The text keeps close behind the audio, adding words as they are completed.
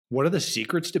What are the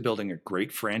secrets to building a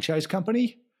great franchise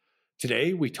company?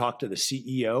 Today, we talk to the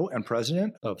CEO and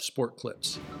president of Sport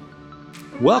Clips.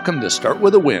 Welcome to Start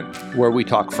With a Win, where we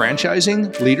talk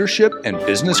franchising, leadership, and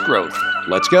business growth.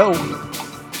 Let's go.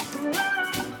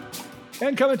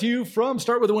 And coming to you from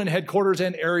Start With a Win headquarters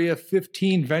and Area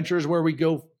 15 Ventures, where we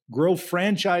go grow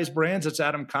franchise brands. It's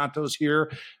Adam Contos here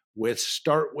with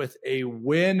Start With a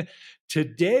Win.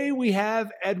 Today, we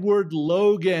have Edward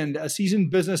Logan, a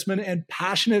seasoned businessman and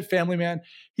passionate family man.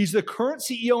 He's the current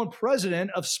CEO and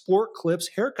president of Sport Clips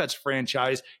Haircuts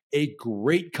franchise, a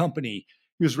great company.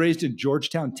 He was raised in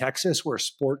Georgetown, Texas, where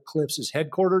Sport Clips is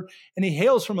headquartered, and he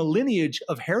hails from a lineage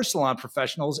of hair salon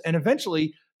professionals and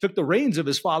eventually took the reins of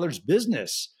his father's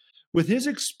business. With his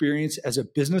experience as a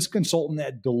business consultant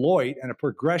at Deloitte and a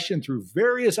progression through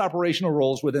various operational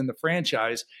roles within the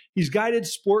franchise, he's guided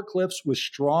Sport Clips with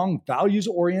strong,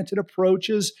 values-oriented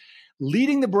approaches,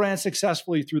 leading the brand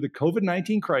successfully through the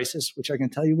COVID-19 crisis, which I can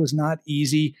tell you was not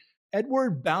easy.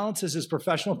 Edward balances his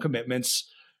professional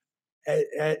commitments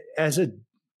as a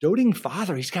doting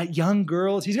father. He's got young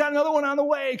girls. He's got another one on the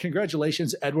way.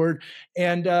 Congratulations, Edward.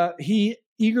 And he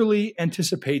eagerly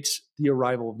anticipates the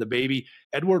arrival of the baby.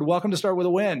 Edward, welcome to Start With a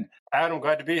Win. Adam,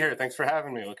 glad to be here. Thanks for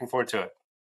having me. Looking forward to it.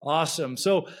 Awesome.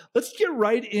 So let's get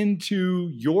right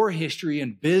into your history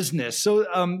and business. So,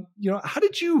 how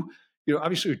did you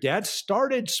obviously your dad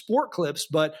started Sport Clips,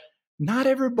 but not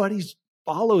everybody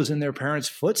follows in their parents'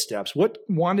 footsteps. What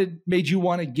made you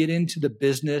want to get into the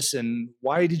business, and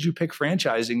why did you pick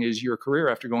franchising as your career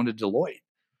after going to Deloitte?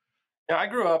 Now, I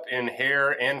grew up in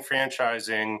hair and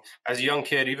franchising as a young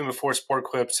kid, even before Sport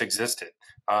Clips existed.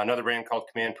 Another brand called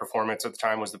Command Performance at the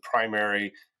time was the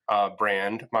primary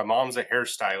brand. My mom's a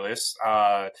hairstylist.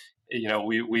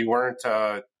 We weren't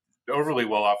overly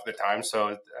well off at the time,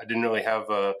 so I didn't really have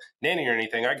a nanny or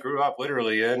anything. I grew up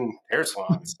literally in hair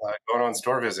salons, going on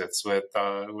store visits with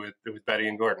Betty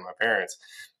and Gordon, my parents.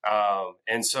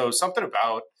 And so something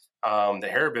about the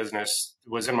hair business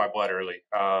was in my blood early,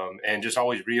 and just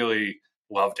always really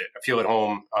loved it. I feel at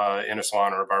home in a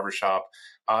salon or a barbershop.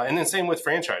 And then same with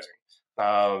franchising.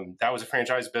 That was a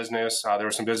franchise business. There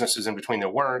were some businesses in between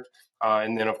that weren't.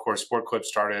 And then, of course, Sport Clips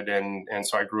started. And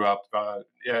so I grew up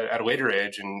at a later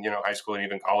age in high school and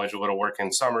even college, a little work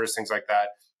in summers, things like that,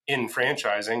 in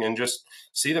franchising, and just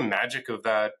see the magic of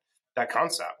that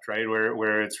concept, right?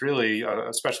 Where it's really,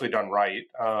 especially done right.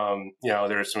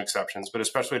 There are some exceptions, but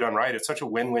especially done right, it's such a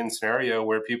win-win scenario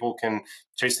where people can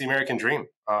chase the American dream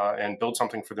and build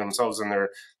something for themselves and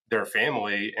their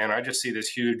family. And I just see this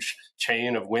huge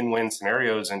chain of win-win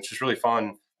scenarios, and it's just really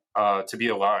fun to be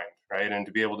aligned, right? And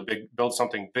to be able to build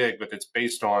something big, but it's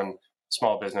based on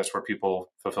small business where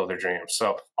people fulfill their dreams.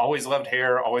 So always loved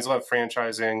hair, always loved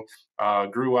franchising,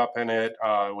 grew up in it,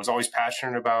 was always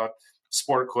passionate about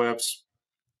Sport Clips.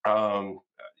 I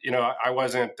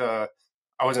wasn't the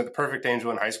perfect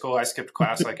angel in high school. I skipped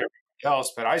class like everybody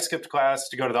else, but I skipped class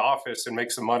to go to the office and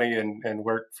make some money and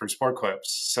work for Sport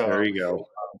Clips. So there you go.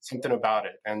 Something about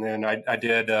it. And then I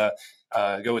did go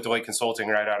with Deloitte Consulting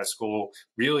right out of school.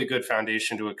 Really good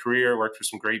foundation to a career. Worked for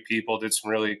some great people. Did some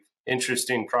really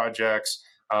interesting projects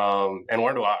and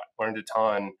learned a lot. Learned a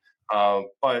ton.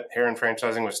 But hair and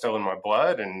franchising was still in my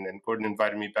blood, and Gordon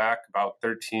invited me back about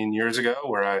 13 years ago,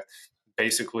 where I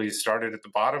basically started at the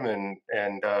bottom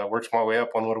and worked my way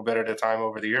up one little bit at a time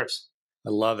over the years.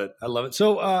 I love it.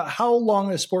 So how long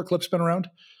has Sport Clips been around?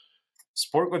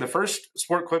 The first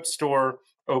Sport Clips store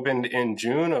opened in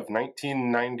June of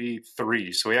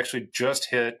 1993. So we actually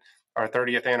just hit our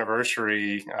 30th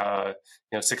anniversary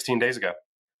 16 days ago.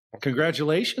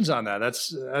 Congratulations on that.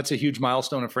 That's a huge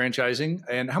milestone of franchising.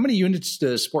 And how many units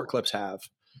does Sport Clips have?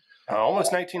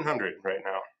 Almost 1,900 right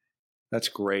now. That's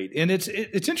great. And it's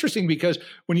interesting because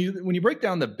when you break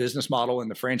down the business model in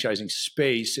the franchising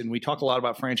space, and we talk a lot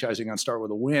about franchising on Start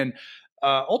With a Win,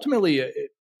 ultimately,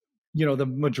 the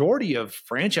majority of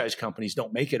franchise companies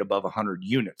don't make it above 100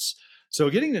 units. So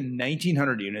getting to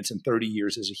 1,900 units in 30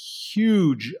 years is a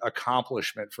huge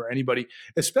accomplishment for anybody,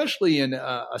 especially in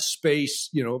a space,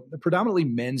 predominantly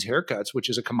men's haircuts, which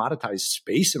is a commoditized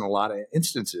space in a lot of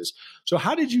instances. So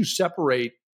how did you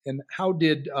separate, and how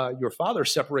did your father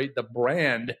separate the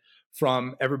brand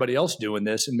from everybody else doing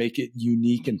this and make it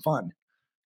unique and fun?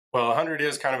 Well, 100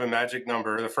 is kind of a magic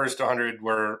number. The first 100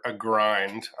 were a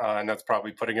grind, and that's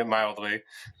probably putting it mildly.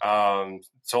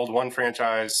 Sold one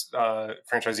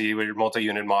franchisee with your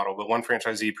multi-unit model, but one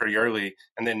franchisee pretty early,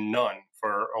 and then none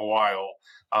for a while.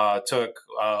 Took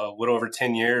a little over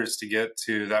 10 years to get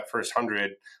to that first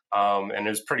 100, and it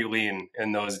was pretty lean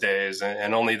in those days,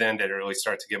 and only then did it really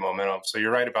start to get momentum. So you're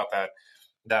right about that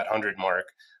 100 mark.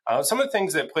 Some of the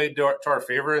things that played to our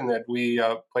favor and that we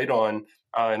played on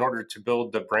in order to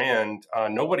build the brand,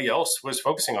 nobody else was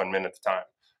focusing on men at the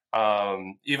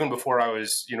time. Even before I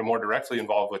was, more directly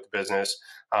involved with the business,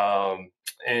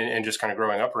 and just kind of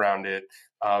growing up around it,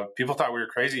 people thought we were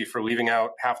crazy for leaving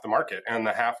out half the market and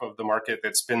the half of the market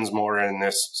that spends more in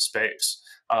this space.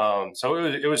 So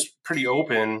it was pretty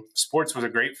open. Sports was a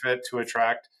great fit to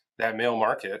attract that male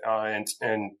market,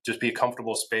 and just be a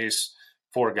comfortable space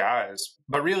for guys.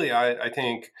 But really, I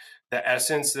think the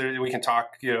essence that we can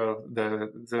talk,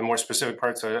 the more specific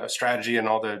parts of strategy and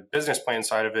all the business plan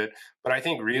side of it. But I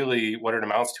think really what it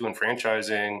amounts to in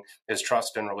franchising is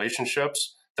trust and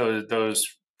relationships. Those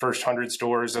first 100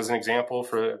 stores, as an example,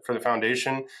 for the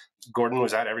foundation, Gordon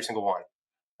was at every single one,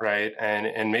 right?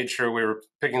 And made sure we were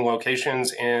picking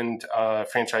locations and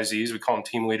franchisees, we call them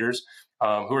team leaders,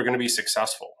 who are going to be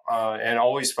successful, and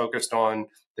always focused on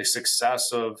the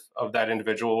success of that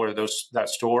individual or that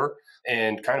store,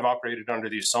 and kind of operated under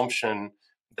the assumption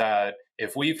that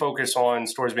if we focus on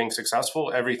stores being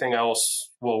successful, everything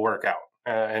else will work out.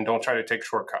 And don't try to take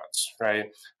shortcuts, right?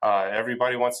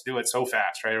 Everybody wants to do it so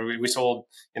fast, right? We sold,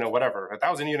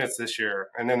 1,000 units this year,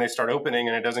 and then they start opening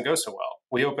and it doesn't go so well.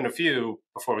 We opened a few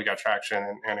before we got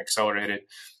traction and accelerated,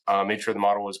 made sure the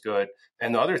model was good.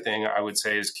 And the other thing I would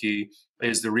say is key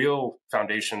is the real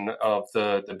foundation of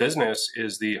the business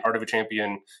is the Heart of a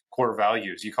Champion core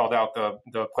values. You called out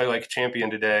the Play Like a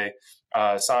Champion today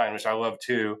sign, which I love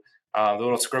too. The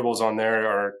little scribbles on there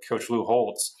are Coach Lou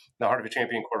Holtz. The Heart of a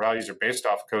Champion core values are based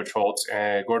off of Coach Holtz,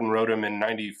 and Gordon wrote them in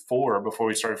 '94 before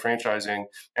we started franchising,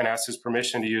 and asked his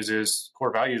permission to use his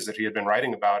core values that he had been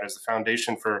writing about as the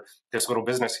foundation for this little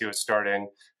business he was starting.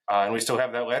 And we still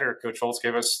have that letter. Coach Holtz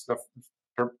gave us the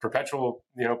perpetual,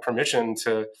 permission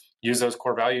to use those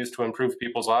core values to improve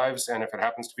people's lives. And if it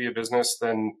happens to be a business,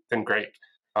 then great.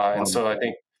 And so I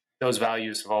think those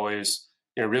values have always,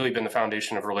 really been the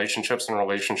foundation of relationships,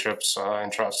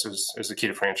 and trust is the key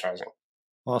to franchising.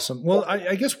 Awesome. Well,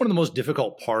 I guess one of the most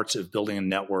difficult parts of building a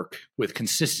network with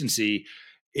consistency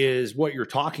is what you're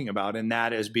talking about, and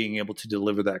that is being able to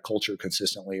deliver that culture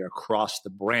consistently across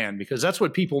the brand, because that's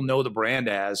what people know the brand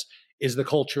as, is the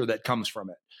culture that comes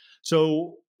from it.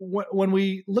 So when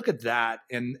we look at that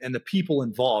and the people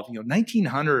involved,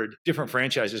 1,900 different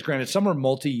franchises, granted, some are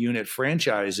multi-unit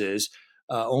franchises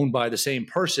owned by the same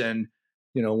person,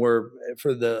 where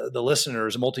for the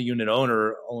listeners, a multi-unit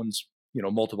owner owns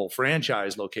multiple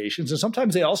franchise locations. And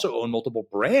sometimes they also own multiple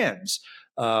brands,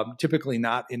 typically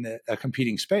not in a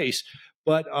competing space.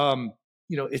 But,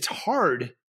 it's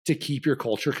hard to keep your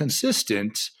culture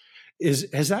consistent.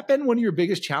 Has that been one of your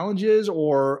biggest challenges?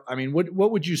 Or,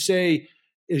 what would you say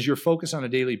is your focus on a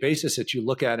daily basis that you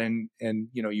look at and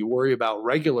you worry about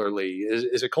regularly?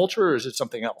 Is it culture, or is it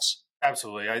something else?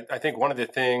 Absolutely. I think one of the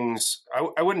things,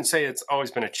 I wouldn't say it's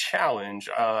always been a challenge.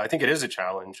 I think it is a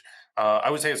challenge.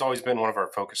 I would say it's always been one of our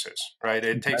focuses, right?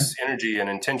 It takes energy and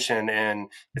intention, and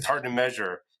it's hard to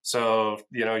measure. So,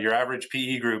 your average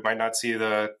PE group might not see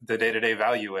the day-to-day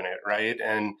value in it, right?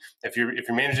 And if you're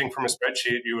managing from a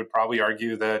spreadsheet, you would probably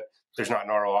argue that there's not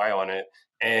an ROI on it.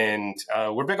 And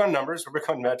we're big on numbers, we're big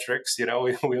on metrics.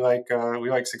 We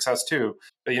like success too.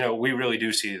 But we really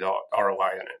do see the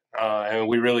ROI in it, and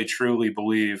we really truly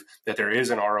believe that there is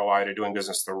an ROI to doing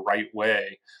business the right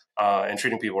way, and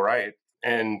treating people right.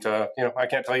 And I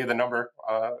can't tell you the number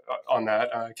on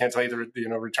that. I can't tell you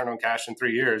the return on cash in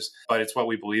 3 years, but it's what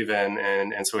we believe in,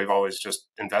 and so we've always just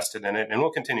invested in it, and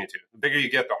we'll continue to. The bigger you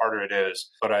get, the harder it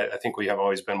is. But I think we have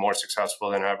always been more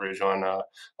successful than average on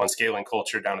scaling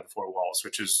culture down to the four walls,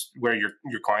 which is where your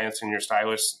clients and your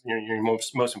stylists, your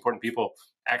most important people,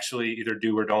 actually either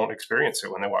do or don't experience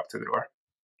it when they walk through the door.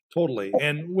 Totally.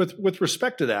 And with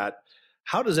respect to that,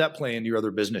 how does that play into your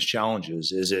other business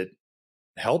challenges? Is it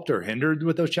helped or hindered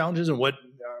with those challenges? And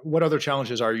what other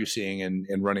challenges are you seeing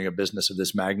in running a business of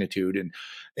this magnitude?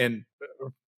 And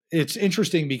it's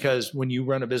interesting because when you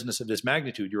run a business of this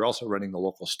magnitude, you're also running the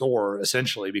local store,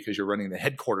 essentially, because you're running the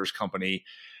headquarters company,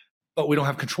 but we don't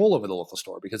have control over the local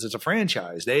store because it's a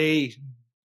franchise. They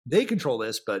control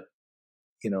this, but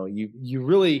you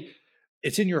really,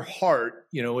 it's in your heart.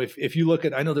 If you look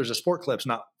at, I know there's a Sport Clips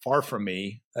not far from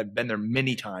me. I've been there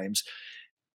many times.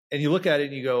 And you look at it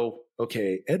and you go,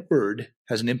 okay, Edward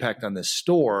has an impact on this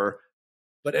store,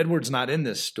 but Edward's not in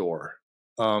this store.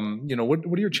 What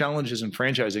are your challenges in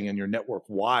franchising and your network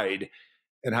wide,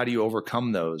 and how do you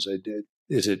overcome those?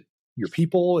 Is it your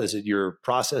people? Is it your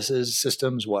processes,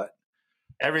 systems? What?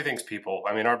 Everything's people.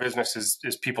 Our business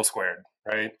is people squared,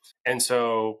 right? And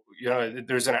so,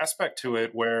 there's an aspect to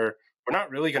it where we're not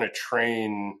really going to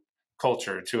train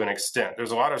culture to an extent.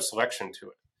 There's a lot of selection to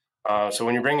it. So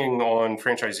when you're bringing on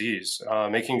franchisees,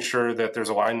 making sure that there's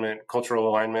alignment, cultural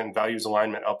alignment, and values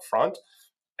alignment up front,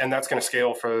 and that's going to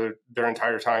scale for their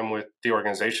entire time with the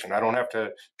organization. I don't have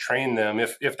to train them,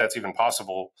 if that's even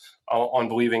possible, on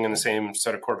believing in the same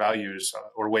set of core values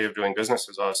or way of doing business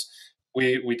as us.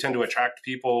 We tend to attract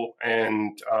people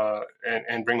and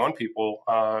bring on people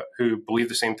who believe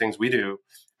the same things we do,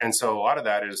 and so a lot of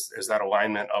that is that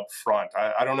alignment up front.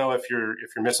 I don't know if you're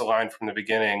misaligned from the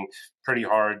beginning, pretty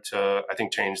hard to, I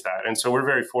think, change that. And so we're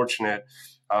very fortunate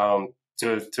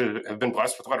to have been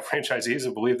blessed with a lot of franchisees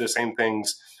who believe the same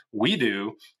things we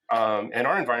do. And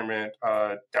our environment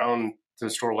down to the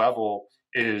store level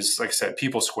is, like I said,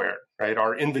 people squared, right?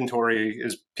 Our inventory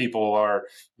is people, our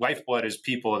lifeblood is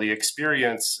people. The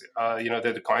experience,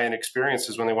 that the client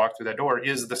experiences when they walk through that door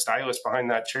is the stylist behind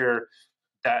that chair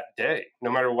that day.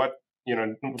 No matter what,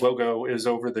 logo is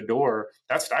over the door,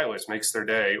 that stylist makes their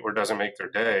day or doesn't make their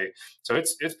day. So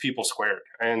it's people squared.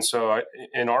 And so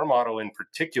in our model in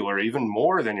particular, even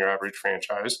more than your average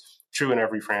franchise, true in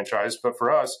every franchise, but for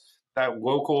us, that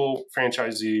local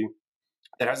franchisee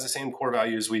that has the same core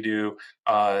values we do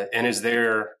and is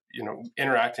there,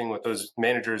 interacting with those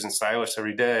managers and stylists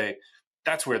every day,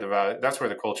 that's where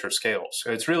the culture scales.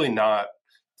 It's really not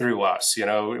through us.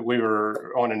 We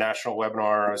were on a national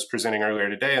webinar I was presenting earlier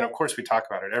today, and of course we talk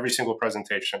about it every single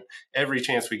presentation. Every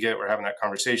chance we get, we're having that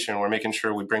conversation. We're making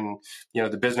sure we bring,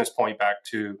 the business point back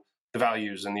to the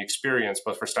values and the experience,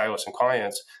 both for stylists and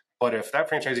clients. But if that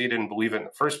franchisee didn't believe it in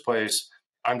the first place,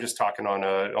 I'm just talking on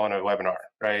a webinar,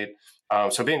 right?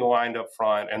 So being aligned up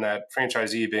front, and that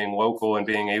franchisee being local and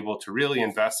being able to really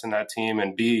invest in that team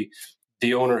and be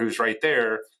the owner who's right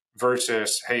there,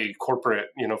 versus, hey, corporate,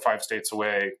 5 states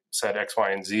away said X,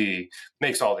 Y, and Z,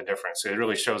 makes all the difference. It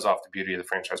really shows off the beauty of the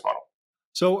franchise model.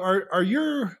 So are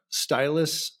your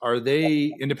stylists, are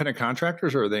they independent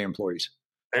contractors or are they employees?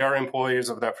 They are employees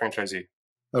of that franchisee.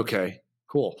 Okay,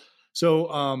 cool.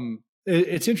 So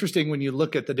it's interesting when you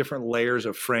look at the different layers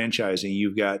of franchising.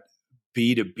 You've got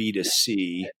B to B to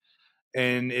C,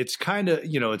 and it's kind of,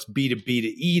 it's B to B to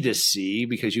E to C,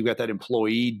 because you've got that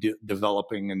employee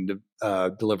developing and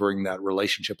delivering that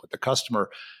relationship with the customer.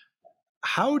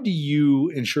 How do you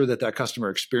ensure that customer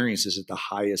experience is at the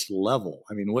highest level?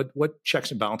 I mean, what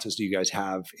checks and balances do you guys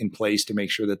have in place to make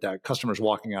sure that customer's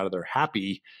walking out of there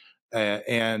happy,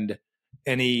 and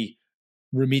any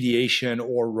remediation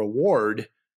or reward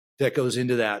that goes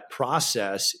into that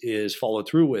process is followed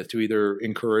through with to either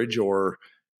encourage or,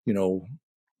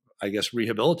 I guess,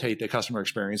 rehabilitate the customer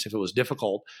experience if it was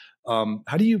difficult.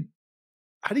 How do you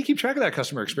keep track of that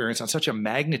customer experience on such a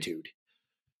magnitude?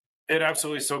 It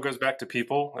absolutely still goes back to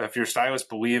people. If your stylists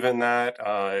believe in that,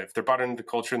 if they're bought into the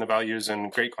culture and the values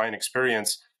and great client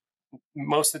experience,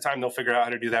 most of the time they'll figure out how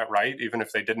to do that right, even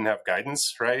if they didn't have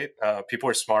guidance, right? People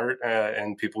are smart,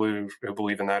 and people who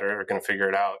believe in that are going to figure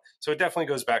it out. So it definitely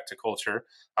goes back to culture.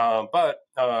 But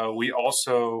we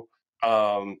also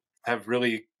have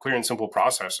really clear and simple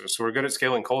processes. So we're good at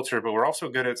scaling culture, but we're also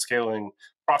good at scaling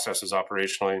processes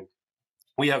operationally.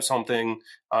 We have something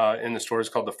in the stores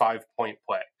called the 5-point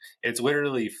play. It's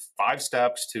literally 5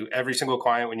 steps to every single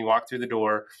client when you walk through the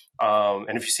door.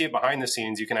 And if you see it behind the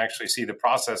scenes, you can actually see the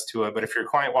process to it. But if you're a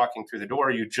client walking through the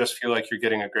door, you just feel like you're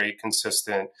getting a great,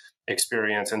 consistent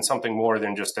experience and something more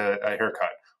than just a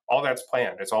haircut. All that's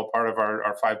planned. It's all part of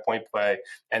our 5-point play.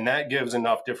 And that gives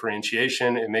enough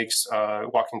differentiation. It makes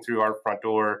walking through our front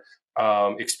door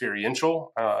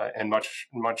experiential and much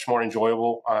more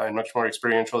enjoyable and much more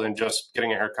experiential than just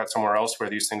getting a haircut somewhere else where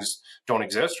these things don't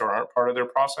exist or aren't part of their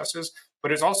processes.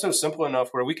 But it's also simple enough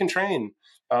where we can train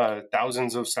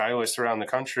thousands of stylists around the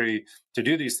country to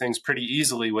do these things pretty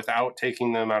easily without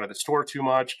taking them out of the store too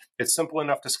much. It's simple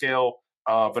enough to scale,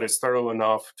 but it's thorough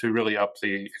enough to really up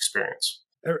the experience.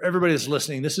 Everybody that's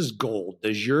listening, this is gold.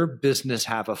 Does your business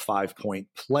have a 5-point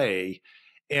play?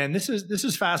 And this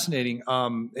is fascinating.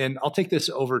 And I'll take this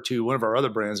over to one of our other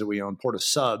brands that we own, Porta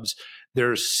Subs.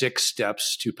 There's 6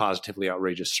 steps to positively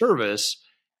outrageous service.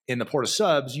 In the Porta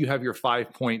Subs, you have your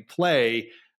 5-point play.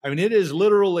 I mean, it is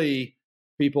literally,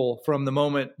 people, from the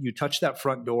moment you touch that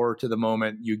front door to the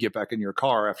moment you get back in your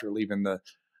car after leaving the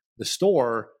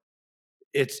store.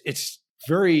 It's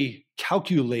very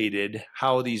calculated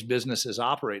how these businesses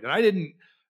operate. And I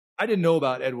didn't know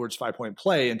about Edward's 5-point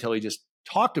play until he just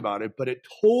talked about it, but it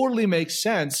totally makes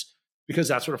sense because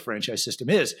that's what a franchise system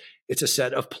is. It's a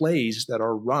set of plays that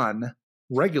are run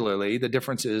regularly. The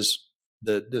difference is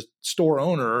the store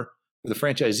owner, the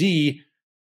franchisee,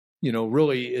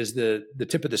 really is the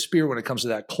tip of the spear when it comes to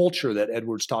that culture that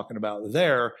Edward's talking about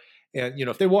there. And,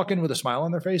 if they walk in with a smile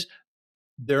on their face,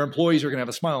 their employees are going to have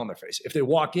a smile on their face. If they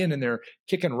walk in and they're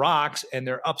kicking rocks and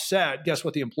they're upset, guess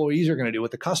what the employees are going to do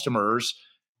with the customers?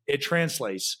 It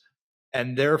translates.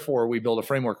 And therefore, we build a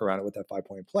framework around it with that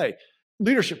 5-point play.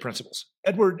 Leadership principles.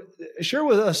 Edward, share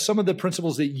with us some of the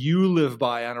principles that you live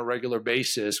by on a regular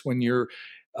basis when you're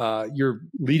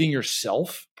leading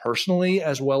yourself personally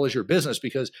as well as your business,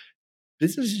 because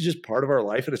business is just part of our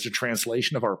life and it's a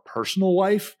translation of our personal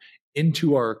life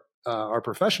into our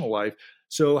professional life.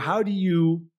 So how do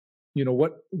you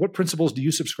what principles do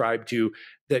you subscribe to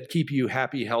that keep you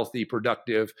happy, healthy,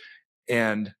 productive,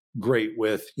 and great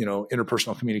with,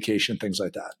 interpersonal communication, things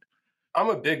like that? I'm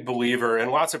a big believer,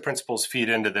 and lots of principles feed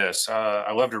into this.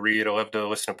 I love to read. I love to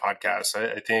listen to podcasts.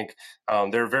 I think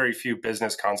there are very few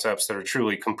business concepts that are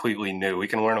truly completely new. We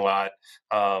can learn a lot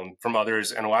from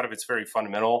others, and a lot of it's very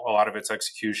fundamental. A lot of it's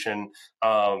execution.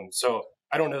 So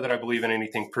I don't know that I believe in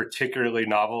anything particularly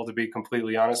novel, to be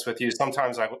completely honest with you.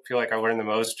 Sometimes I feel like I learn the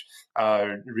most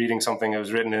reading something that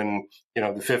was written in the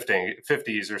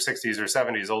 50s or 60s or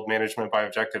 70s, old management by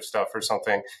objective stuff or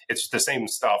something. It's the same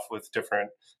stuff with different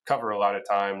cover a lot of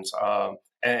times.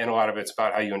 And a lot of it's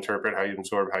about how you interpret, how you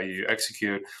absorb, how you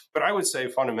execute. But I would say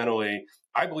fundamentally,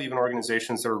 I believe in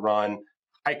organizations that are run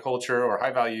high culture or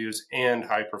high values and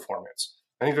high performance.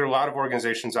 I think there are a lot of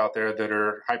organizations out there that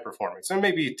are high performance, and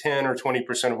maybe 10 or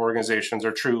 20% of organizations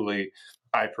are truly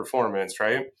high performance,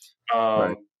 right?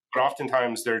 Right. But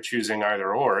oftentimes they're choosing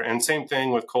either or. And same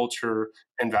thing with culture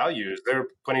and values. There are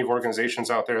plenty of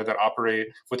organizations out there that operate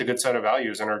with a good set of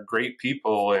values and are great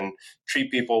people and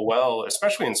treat people well,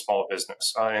 especially in small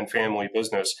business and family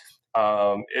business.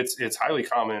 It's highly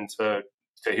common to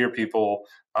hear people,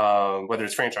 whether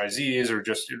it's franchisees or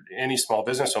just any small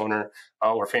business owner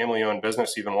or family-owned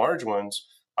business, even large ones,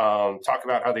 talk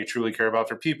about how they truly care about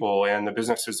their people and the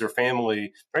business is their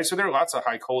family, right? So there are lots of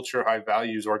high culture, high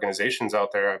values organizations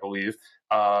out there, I believe,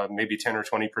 maybe 10 or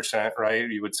 20%, right?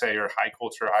 You would say are high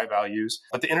culture, high values.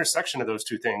 But the intersection of those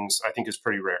two things, I think, is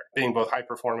pretty rare, being both high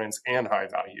performance and high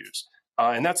values.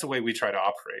 And that's the way we try to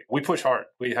operate. We push hard.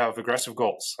 We have aggressive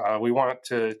goals. We want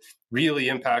to really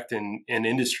impact in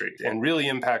industry and really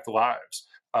impact lives,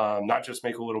 not just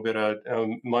make a little bit of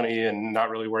money and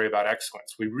not really worry about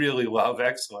excellence. We really love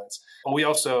excellence. But we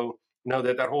also know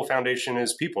that whole foundation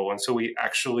is people. And so we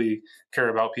actually care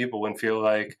about people and feel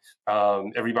like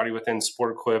everybody within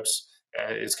Sport Clips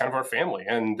is kind of our family,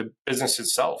 and the business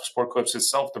itself, Sport Clips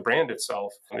itself, the brand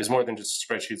itself is more than just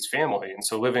Spreadsheets family. And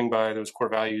so living by those core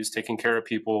values, taking care of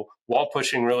people while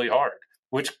pushing really hard,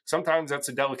 which sometimes that's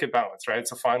a delicate balance, right?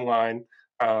 It's a fine line.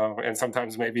 And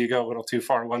sometimes maybe you go a little too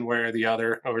far one way or the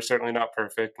other. We're certainly not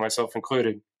perfect, myself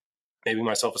included, maybe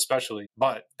myself especially.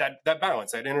 But that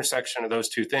balance, that intersection of those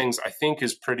two things, I think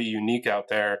is pretty unique out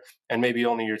there. And maybe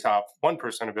only your top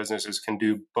 1% of businesses can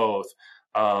do both.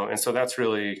 And so that's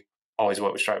really always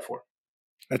what we strive for.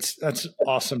 That's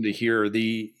awesome to hear.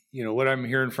 What I'm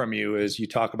hearing from you is you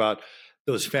talk about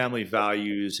those family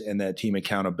values and that team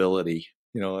accountability.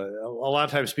 A lot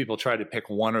of times people try to pick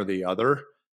one or the other,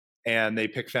 and they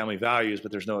pick family values,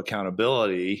 but there's no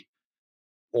accountability,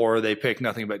 or they pick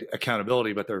nothing but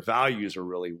accountability, but their values are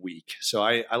really weak. So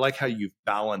I like how you've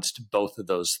balanced both of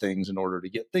those things in order to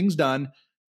get things done,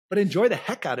 but enjoy the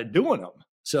heck out of doing them.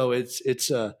 So it's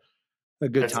a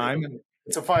good time.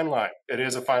 It's a fine line. It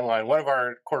is a fine line. One of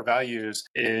our core values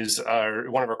is,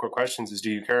 one of our core questions is,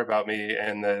 do you care about me?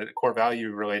 And the core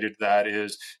value related to that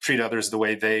is treat others the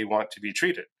way they want to be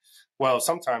treated. Well,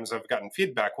 sometimes I've gotten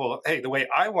feedback. Well, hey, the way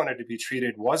I wanted to be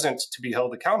treated wasn't to be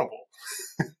held accountable.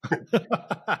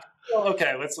 Well,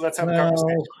 okay, let's have a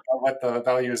conversation about what the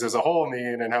values as a whole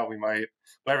mean and how we might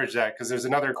leverage that. Because there's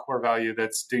another core value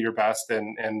that's do your best,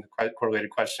 and the correlated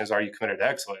question is, are you committed to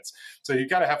excellence? So you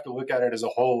got to have to look at it as a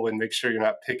whole and make sure you're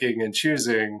not picking and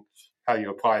choosing how you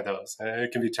apply those. And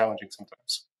it can be challenging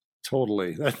sometimes.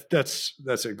 Totally.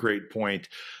 That's a great point.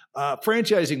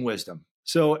 Franchising wisdom.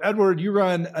 So Edward, you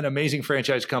run an amazing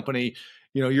franchise company.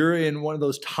 You're in one of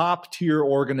those top tier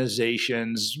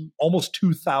organizations, almost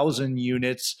 2,000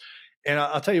 units. And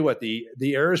I'll tell you what, the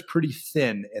air is pretty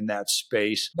thin in that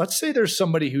space. Let's say there's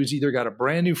somebody who's either got a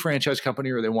brand new franchise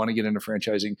company or they want to get into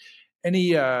franchising.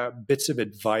 Any bits of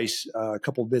advice, a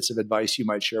couple of bits of advice you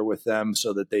might share with them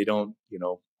so that they don't,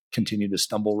 continue to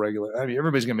stumble regularly? I mean,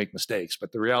 everybody's going to make mistakes,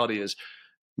 but the reality is,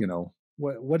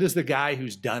 what does the guy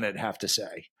who's done it have to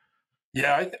say?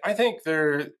 Yeah, I think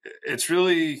it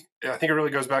really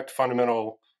goes back to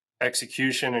fundamental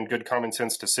execution and good common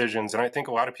sense decisions. And I think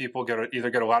a lot of people either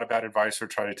get a lot of bad advice or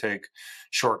try to take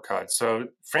shortcuts. So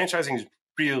franchising is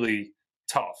really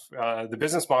tough. The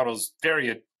business model is very,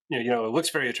 it looks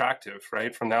very attractive,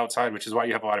 right, from the outside, which is why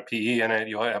you have a lot of PE in it.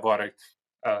 You have a lot of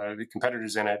the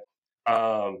competitors in it.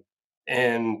 I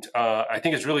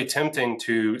think it's really tempting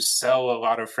to sell a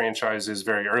lot of franchises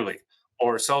very early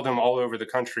or sell them all over the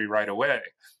country right away.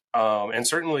 And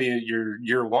certainly your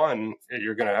year one,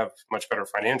 you're going to have much better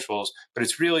financials, but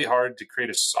it's really hard to create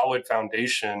a solid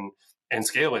foundation and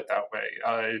scale it that way.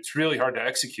 It's really hard to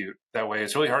execute that way.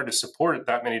 It's really hard to support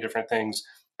that many different things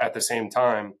at the same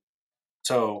time.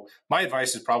 So my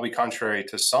advice is probably contrary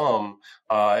to some,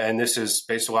 and this is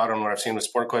based a lot on what I've seen with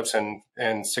Sport Clips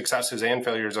and successes and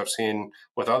failures I've seen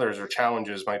with others, or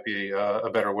challenges might be a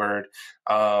better word.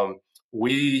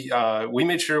 We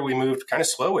made sure we moved kind of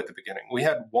slow at the beginning. We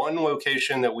had one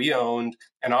location that we owned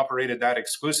and operated that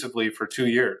exclusively for 2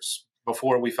 years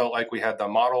before we felt like we had the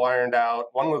model ironed out.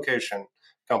 One location,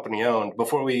 company owned,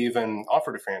 before we even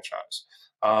offered a franchise.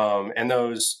 And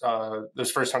those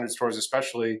first 100 stores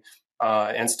especially,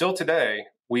 and still today,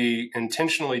 we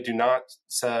intentionally do not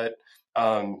set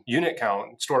unit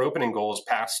count, store opening goals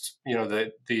past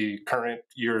the current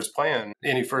year's plan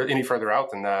any further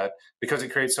out than that, because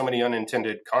it creates so many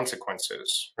unintended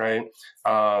consequences, right?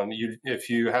 If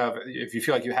you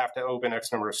feel like you have to open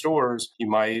X number of stores, you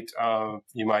might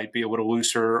be a little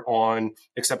looser on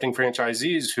accepting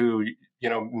franchisees who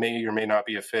may or may not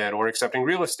be a fit, or accepting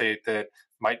real estate that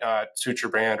might not suit your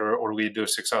brand or lead to a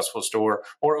successful store,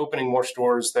 or opening more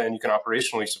stores than you can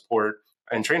operationally support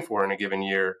and train for in a given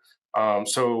year.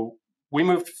 So we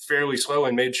moved fairly slow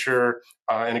and made sure,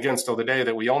 and again, still today,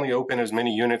 that we only open as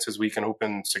many units as we can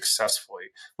open successfully,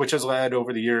 which has led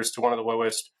over the years to one of the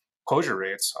lowest closure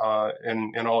rates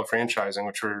in all of franchising,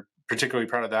 which we're particularly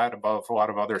proud of that, above a lot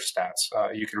of other stats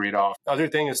you could read off. The other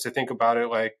thing is to think about it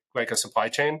like a supply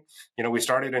chain. We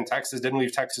started in Texas, didn't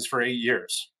leave Texas for 8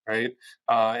 years, right?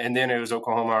 And then it was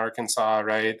Oklahoma, Arkansas,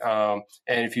 right? And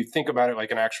if you think about it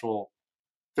like an actual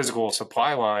physical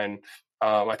supply line,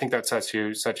 I think that sets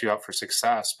you up for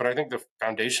success. But I think the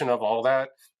foundation of all that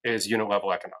is unit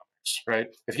level economics, right?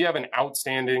 If you have an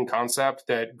outstanding concept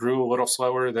that grew a little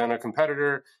slower than a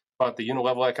competitor, but the unit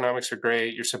level economics are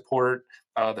great, your support,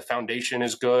 the foundation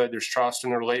is good, there's trust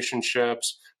in the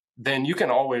relationships, then you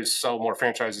can always sell more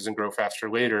franchises and grow faster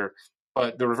later.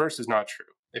 But the reverse is not true.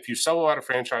 If you sell a lot of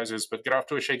franchises but get off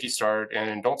to a shaky start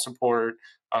and don't support,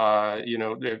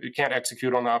 you can't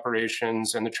execute on the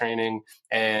operations and the training,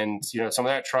 and some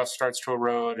of that trust starts to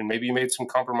erode, and maybe you made some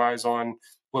compromise on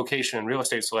location and real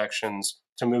estate selections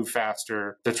to move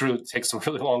faster. That really takes a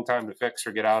really long time to fix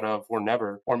or get out of, or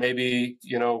never. Or maybe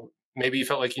you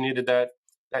felt like you needed that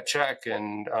check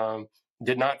and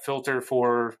did not filter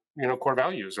for core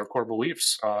values or core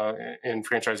beliefs in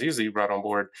franchisees that you brought on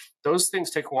board. Those things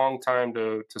take a long time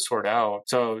to sort out.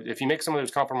 So if you make some of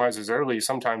those compromises early,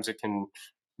 sometimes it can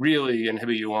really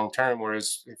inhibit you long term.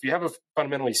 Whereas if you have a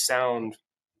fundamentally sound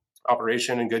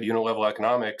operation and good unit level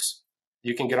economics,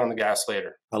 you can get on the gas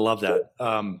later. I love that.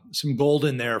 Some gold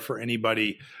in there for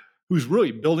anybody who's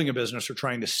really building a business or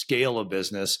trying to scale a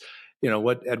business.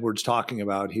 What Edward's talking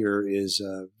about here is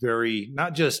very,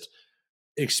 not just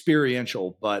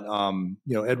experiential, but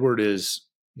Edward is,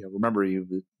 remember, he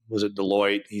was at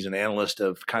Deloitte. He's an analyst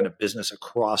of kind of business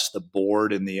across the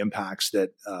board and the impacts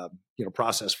that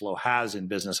process flow has in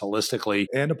business holistically,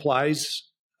 and applies,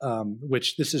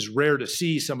 which this is rare to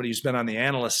see, somebody who's been on the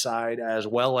analyst side as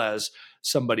well as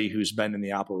somebody who's been in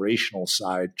the operational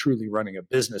side, truly running a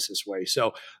business this way.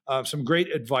 So some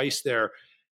great advice there.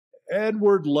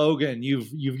 Edward Logan,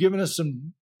 you've given us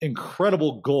some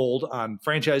incredible gold on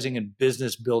franchising and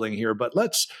business building here, but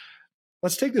let's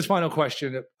take this final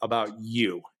question about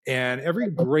you. And every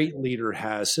great leader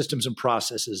has systems and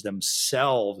processes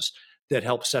themselves that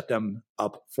help set them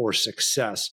up for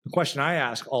success. The question I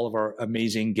ask all of our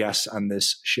amazing guests on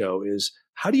this show is,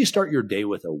 how do you start your day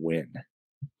with a win?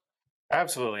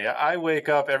 Absolutely. I wake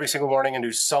up every single morning and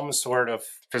do some sort of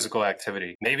physical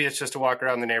activity. Maybe it's just to walk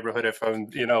around the neighborhood if I'm,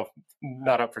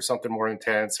 not up for something more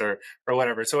intense or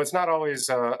whatever. So it's not always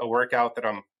a workout that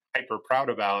I'm hyper proud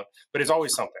about, but it's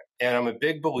always something. And I'm a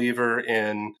big believer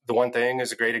in the one thing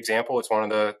is a great example. It's one of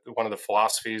the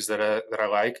philosophies that I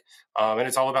like, and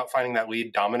it's all about finding that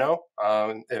lead domino.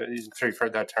 I'm sure you've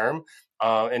heard that term,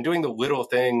 and doing the little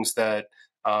things that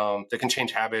can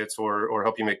change habits or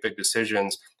help you make big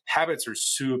decisions. Habits are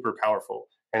super powerful.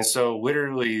 And so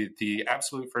literally the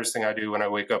absolute first thing I do when I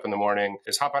wake up in the morning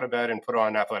is hop out of bed and put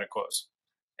on athletic clothes.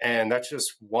 And that's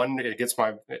just one,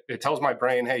 it tells my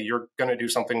brain, hey, you're going to do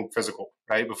something physical,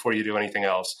 right? Before you do anything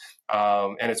else.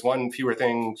 And it's one fewer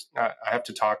things I have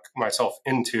to talk myself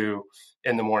into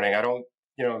in the morning. I don't,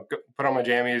 put on my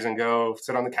jammies and go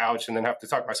sit on the couch and then have to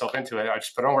talk myself into it. I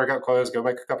just put on workout clothes, go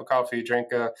make a cup of coffee,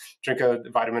 drink a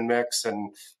vitamin mix,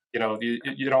 and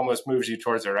it almost moves you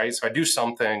towards it, right? So I do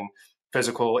something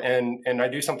physical and I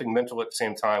do something mental at the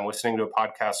same time, listening to a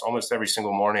podcast almost every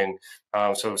single morning.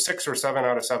 So 6 or 7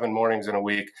 out of 7 mornings in a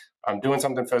week, I'm doing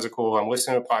something physical. I'm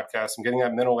listening to a podcast. I'm getting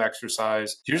that mental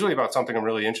exercise. It's usually about something I'm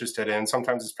really interested in.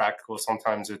 Sometimes it's practical.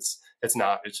 Sometimes it's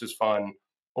not. It's just fun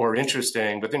or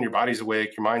interesting. But then your body's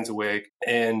awake, your mind's awake,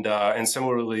 and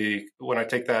similarly, when I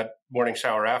take that morning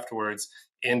shower afterwards,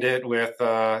 end it with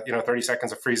 30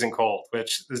 seconds of freezing cold,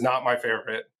 which is not my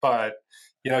favorite, but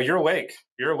you're awake.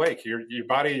 You're awake. Your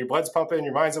body, your blood's pumping,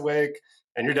 your mind's awake,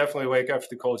 and you're definitely awake after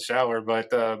the cold shower. But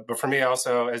for me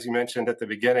also, as you mentioned at the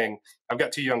beginning, I've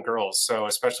got 2 young girls, so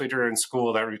especially during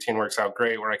school, that routine works out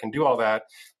great where I can do all that,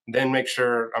 then make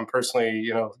sure I'm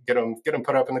personally, get them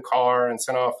put up in the car and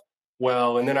sent off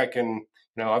well, and then I can,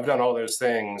 I've done all those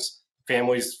things.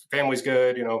 Family's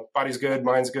good, body's good,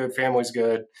 mind's good, family's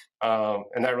good,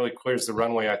 and that really clears the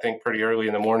runway, I think, pretty early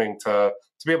in the morning to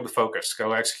be able to focus,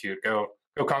 go execute, go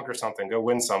conquer something, go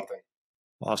win something.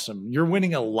 Awesome. You're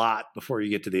winning a lot before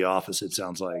you get to the office, it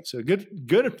sounds like. So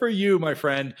good for you, my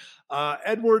friend.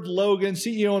 Edward Logan,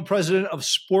 CEO and president of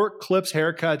Sport Clips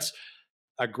Haircuts,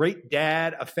 a great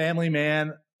dad, a family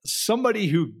man, somebody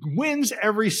who wins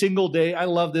every single day. I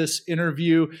love this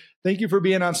interview. Thank you for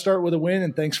being on Start With a Win,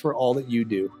 and thanks for all that you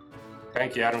do.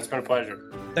 Thank you, Adam. It's been a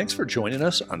pleasure. Thanks for joining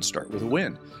us on Start With a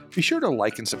Win. Be sure to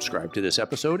like and subscribe to this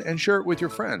episode and share it with your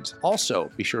friends.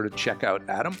 Also, be sure to check out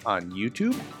Adam on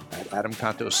YouTube at Adam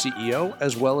Canto CEO,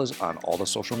 as well as on all the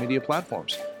social media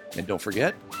platforms. And don't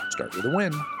forget, start with a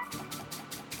win.